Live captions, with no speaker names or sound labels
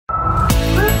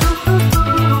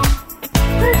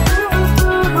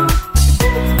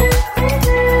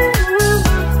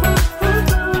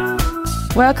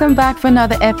Welcome back for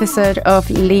another episode of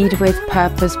Lead with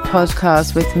Purpose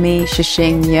podcast with me,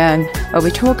 Shixing Young, where we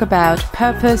talk about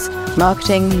purpose,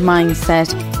 marketing,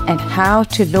 mindset, and how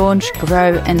to launch,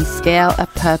 grow, and scale a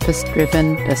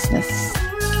purpose-driven business.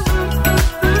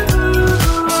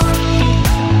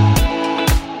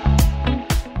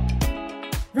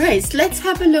 Right, so let's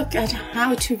have a look at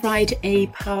how to write a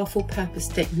powerful purpose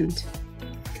statement.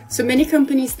 So many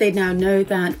companies, they now know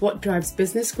that what drives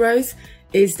business growth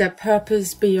is their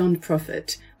purpose beyond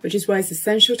profit, which is why it's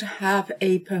essential to have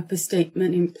a purpose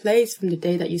statement in place from the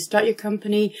day that you start your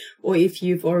company, or if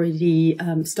you've already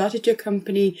started your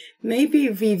company, maybe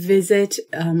revisit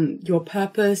your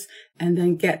purpose and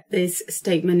then get this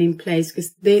statement in place,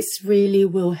 because this really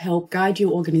will help guide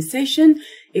your organization.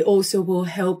 It also will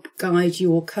help guide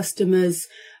your customers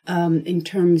in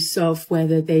terms of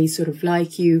whether they sort of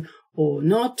like you or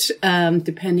not,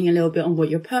 depending a little bit on what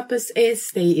your purpose is.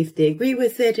 If they agree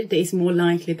with it, it is more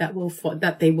likely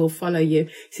that they will follow you.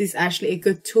 This is actually a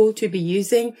good tool to be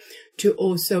using to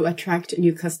also attract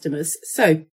new customers.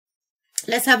 So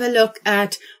let's have a look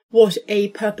at what a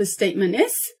purpose statement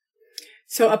is.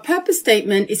 So a purpose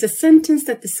statement is a sentence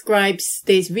that describes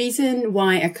the reason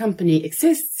why a company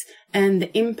exists and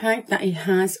the impact that it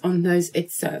has on those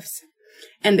it serves.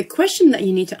 And the question that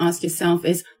you need to ask yourself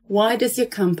is, why does your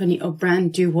company or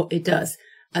brand do what it does,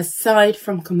 aside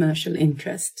from commercial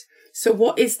interest? So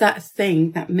what is that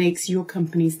thing that makes your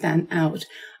company stand out?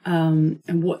 And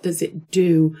what does it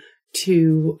do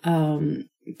to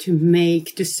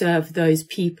serve those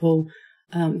people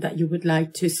that you would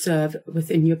like to serve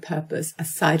within your purpose,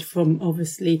 aside from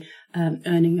obviously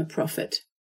earning a profit?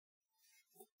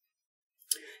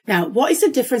 Now, what is the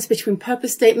difference between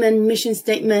purpose statement, mission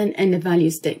statement, and a value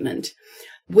statement?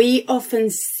 We often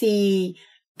see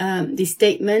these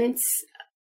statements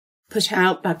put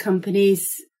out by companies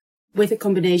with a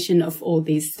combination of all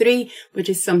these three, which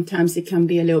is sometimes it can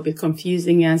be a little bit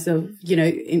confusing as of,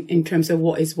 in terms of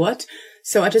what is what.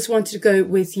 So I just wanted to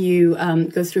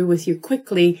go through with you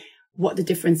quickly what the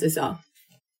differences are.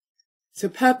 So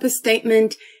purpose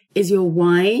statement is your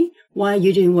why. Why are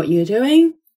you doing what you're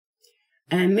doing?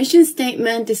 And mission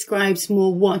statement describes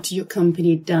more what your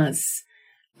company does.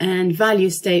 And value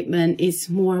statement is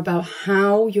more about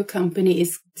how your company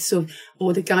is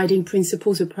or the guiding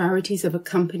principles or priorities of a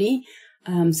company,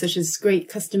 such as great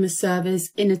customer service,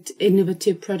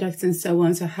 innovative products, and so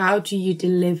on. So how do you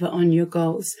deliver on your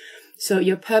goals? So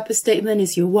your purpose statement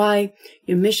is your why,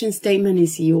 your mission statement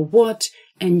is your what,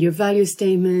 and your value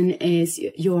statement is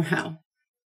your how.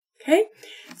 Okay.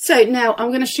 So now I'm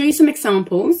going to show you some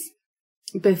examples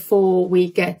before we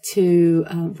get to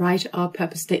write our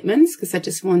purpose statements, because I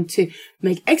just want to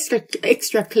make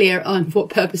extra clear on what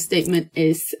purpose statement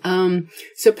is.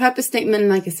 So purpose statement,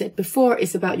 like I said before,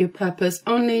 is about your purpose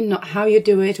only, not how you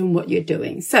do it and what you're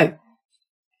doing. So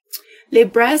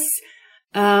Libresse,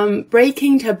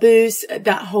 breaking taboos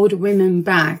that hold women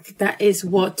back. That is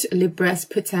what Libresse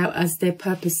put out as their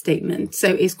purpose statement. So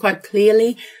it's quite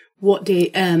clearly what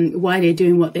why they're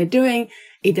doing what they're doing.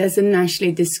 It doesn't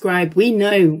actually describe, we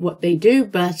know what they do,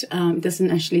 but it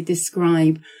doesn't actually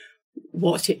describe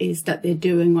what it is that they're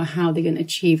doing or how they're going to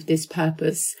achieve this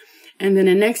purpose. And then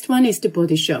the next one is The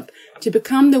Body Shop, to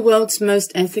become the world's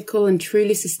most ethical and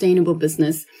truly sustainable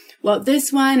business. Well,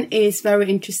 this one is very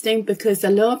interesting because a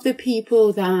lot of the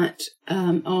people that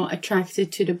are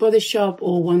attracted to The Body Shop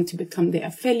or want to become the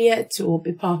affiliate or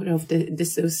be part of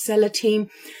the seller team,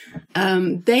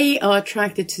 they are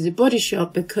attracted to The Body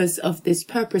Shop because of this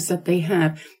purpose that they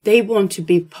have. They want to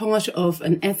be part of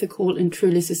an ethical and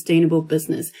truly sustainable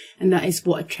business, and that is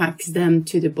what attracts them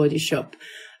to The Body Shop.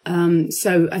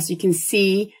 So as you can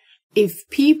see, if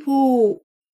people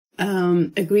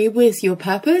agree with your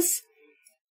purpose,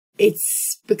 it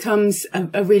becomes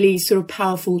a really sort of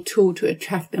powerful tool to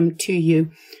attract them to you.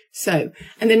 So,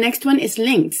 and the next one is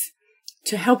links,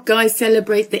 to help guys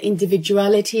celebrate their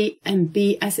individuality and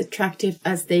be as attractive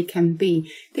as they can be.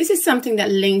 This is something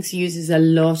that Links uses a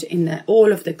lot in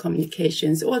all of the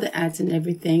communications, all the ads and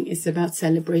everything is about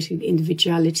celebrating the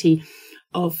individuality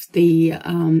of the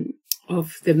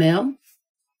male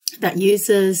that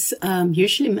uses,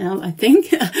 usually male, I think,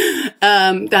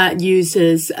 that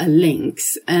uses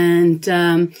links. And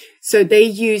so they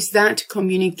use that to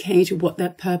communicate what their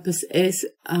purpose is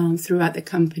throughout the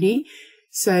company.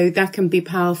 So that can be a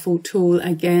powerful tool,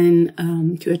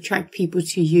 again, to attract people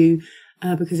to you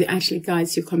because it actually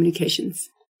guides your communications.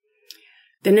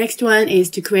 The next one is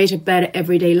to create a better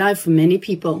everyday life for many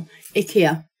people.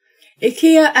 IKEA.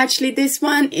 IKEA, actually, this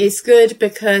one is good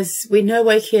because we know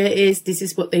what IKEA is. This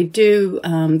is what they do.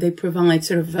 They provide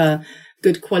sort of a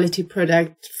good quality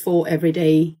product for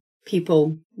everyday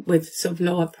people with sort of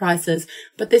lower prices.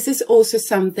 But this is also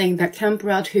something that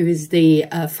Kamprad, who is the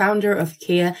founder of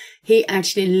IKEA, he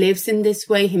actually lives in this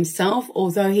way himself,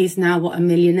 although he's now a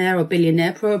millionaire or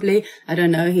billionaire probably. I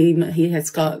don't know. He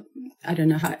has got, I don't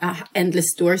know how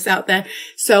endless stores out there.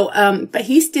 So, but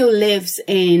he still lives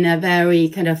in a very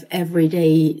kind of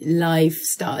everyday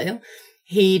lifestyle.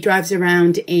 He drives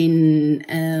around in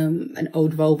an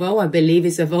old Volvo, I believe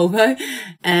is a Volvo,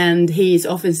 and he's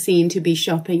often seen to be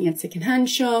shopping at secondhand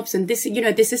shops. And this,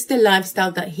 this is the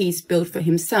lifestyle that he's built for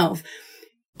himself.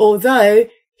 Although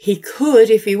he could,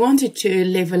 if he wanted to,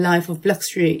 live a life of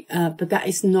luxury, but that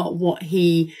is not what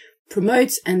he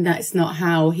promotes, and that's not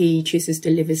how he chooses to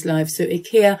live his life. So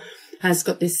IKEA has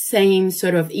got the same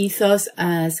sort of ethos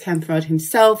as Kamprad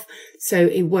himself. So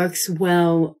it works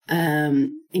well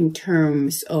in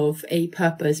terms of a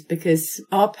purpose, because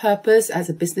our purpose as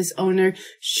a business owner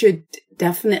should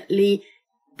definitely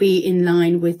be in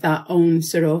line with our own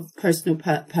sort of personal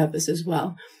purpose as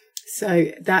well.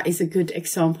 So that is a good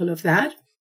example of that.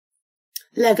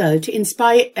 Lego, to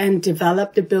inspire and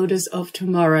develop the builders of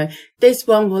tomorrow. This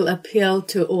one will appeal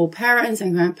to all parents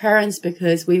and grandparents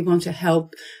because we want to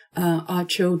help our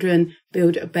children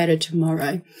build a better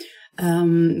tomorrow.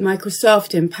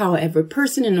 Microsoft, empower every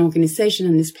person and organization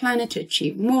on this planet to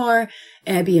achieve more.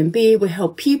 Airbnb, we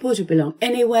help people to belong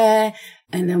anywhere.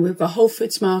 And then we've got Whole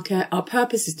Foods Market. Our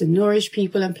purpose is to nourish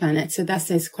people and planet. So that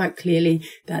says quite clearly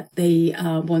that they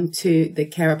they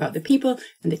care about the people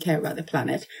and they care about the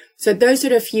planet. So those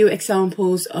are a few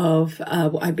examples of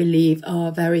what I believe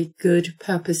are very good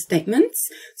purpose statements.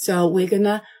 So we're going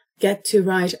to get to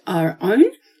write our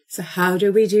own. So how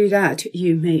do we do that,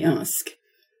 you may ask?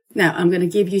 Now, I'm going to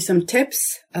give you some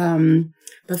tips.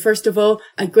 But first of all,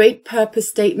 a great purpose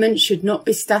statement should not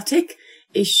be static.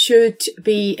 It should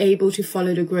be able to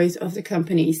follow the growth of the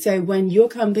company. So when your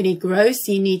company grows,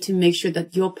 you need to make sure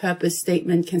that your purpose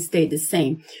statement can stay the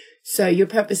same. So your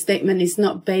purpose statement is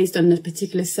not based on a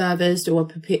particular service or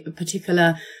a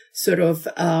particular sort of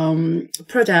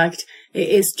product. It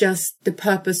is just the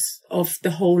purpose of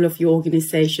the whole of your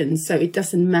organization. So it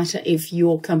doesn't matter if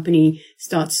your company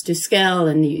starts to scale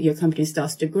and your company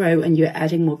starts to grow and you're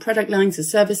adding more product lines or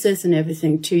services and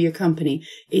everything to your company.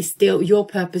 It's still, your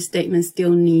purpose statement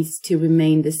still needs to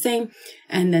remain the same,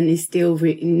 and then it still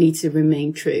needs to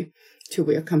remain true to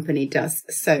what your company does.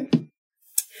 So,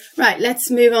 right, let's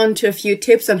move on to a few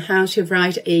tips on how to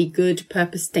write a good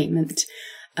purpose statement.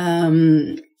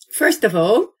 First of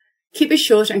all, keep it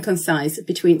short and concise,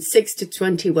 between 6 to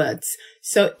 20 words.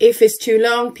 So if it's too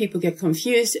long, people get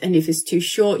confused. And if it's too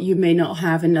short, you may not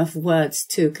have enough words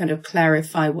to kind of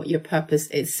clarify what your purpose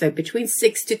is. So between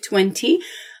 6 to 20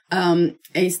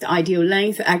 is the ideal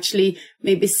length. Actually,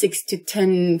 maybe 6 to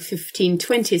 10, 15,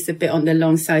 20 is a bit on the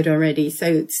long side already.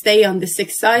 So stay on the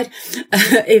 6 side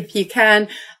if you can.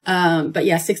 But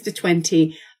yeah, 6 to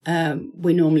 20,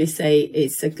 we normally say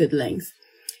is a good length.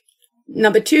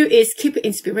 Number 2 is keep it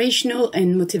inspirational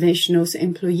and motivational so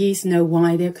employees know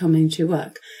why they're coming to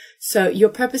work. So your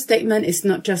purpose statement is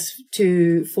not just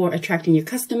for attracting your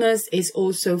customers, it's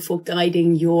also for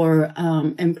guiding your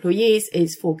employees,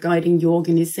 it's for guiding your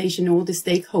organization, all the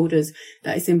stakeholders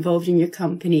that is involved in your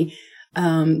company,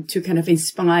 to kind of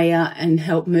inspire and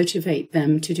help motivate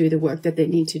them to do the work that they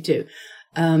need to do.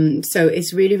 So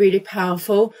it's really, really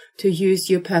powerful to use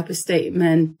your purpose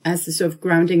statement as a sort of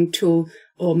grounding tool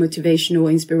or motivational,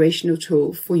 inspirational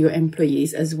tool for your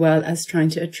employees, as well as trying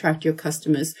to attract your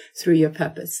customers through your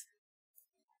purpose.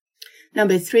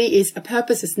 Number 3 is a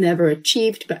purpose is never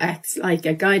achieved, but acts like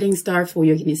a guiding star for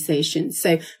your organization.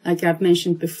 So like I've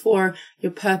mentioned before,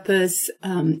 your purpose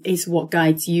is what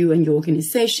guides you and your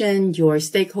organization, your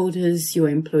stakeholders, your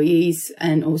employees,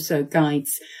 and also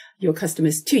guides your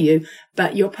customers to you.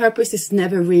 But your purpose is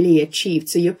never really achieved.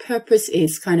 So your purpose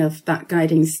is kind of that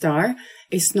guiding star.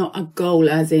 It's not a goal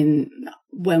as in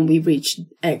when we reach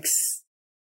X,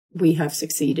 we have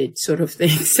succeeded sort of thing.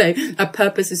 So a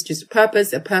purpose is just a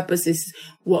purpose. A purpose is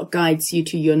what guides you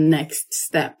to your next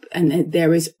step. And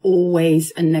there is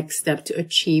always a next step to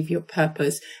achieve your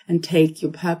purpose and take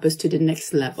your purpose to the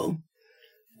next level.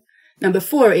 Number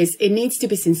 4 is it needs to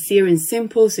be sincere and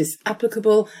simple, so it's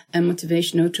applicable and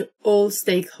motivational to all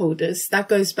stakeholders. That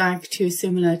goes back to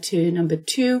similar to number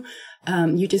 2.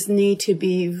 You just need to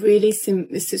be really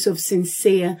sort of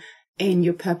sincere in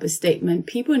your purpose statement.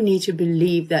 People need to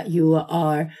believe that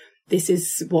this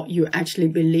is what you actually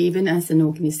believe in as an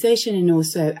organization and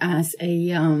also as a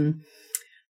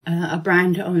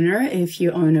brand owner. If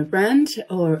you own a brand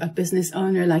or a business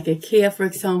owner like IKEA, for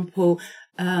example,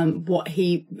 what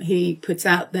he puts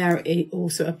out there, it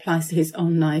also applies to his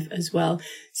own life as well.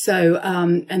 So,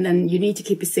 and then you need to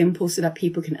keep it simple so that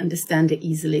people can understand it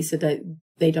easily, so that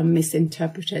they don't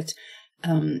misinterpret it,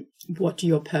 what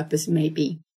your purpose may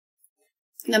be.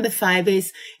 Number 5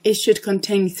 is it should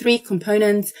contain 3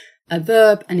 components: a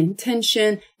verb, an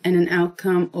intention, and an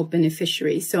outcome or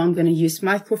beneficiary. So I'm going to use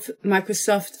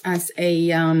Microsoft as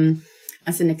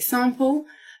an example.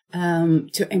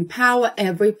 To empower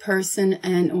every person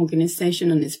and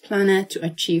organization on this planet to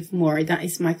achieve more. That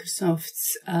is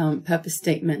Microsoft's purpose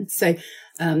statement. So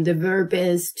the verb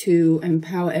is to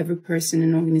empower every person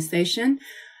and organization,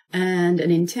 and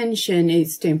an intention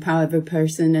is to empower every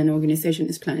person and organization on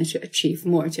this planet to achieve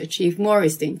more. To achieve more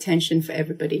is the intention for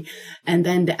everybody, and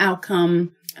then the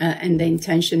outcome and the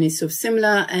intention is sort of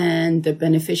similar, and the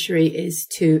beneficiary is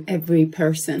to every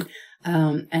person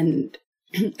and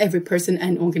every person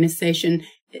and organization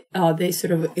is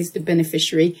the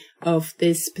beneficiary of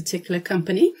this particular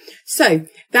company. So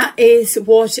that is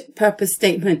what purpose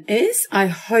statement is. I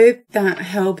hope that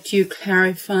helped you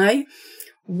clarify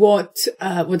what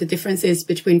the difference is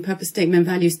between purpose statement,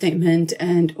 value statement,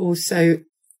 and also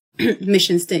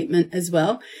mission statement as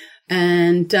well.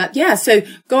 And so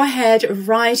go ahead,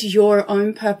 write your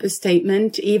own purpose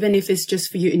statement, even if it's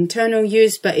just for your internal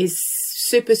use, but it's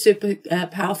super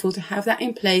powerful to have that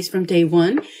in place from day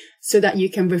one, so that you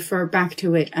can refer back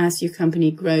to it as your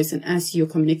company grows and as your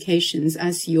communications,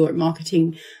 as your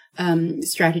marketing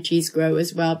strategies grow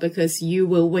as well. Because you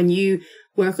will, when you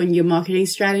work on your marketing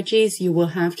strategies, you will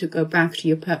have to go back to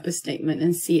your purpose statement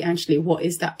and see actually what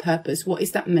is that purpose, what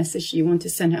is that message you want to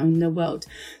send out in the world.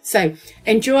 So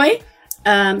enjoy,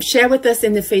 share with us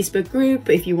in the Facebook group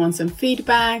if you want some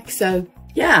feedback. So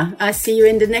yeah, I see you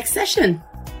in the next session.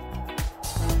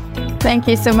 Thank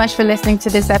you so much for listening to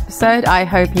this episode. I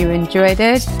hope you enjoyed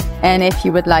it. And if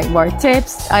you would like more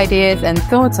tips, ideas, and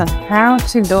thoughts on how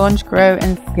to launch, grow,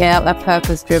 and scale a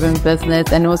purpose-driven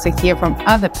business, and also hear from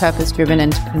other purpose-driven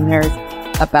entrepreneurs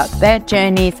about their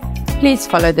journeys, please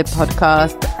follow the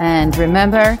podcast. And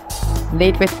remember,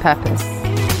 lead with purpose.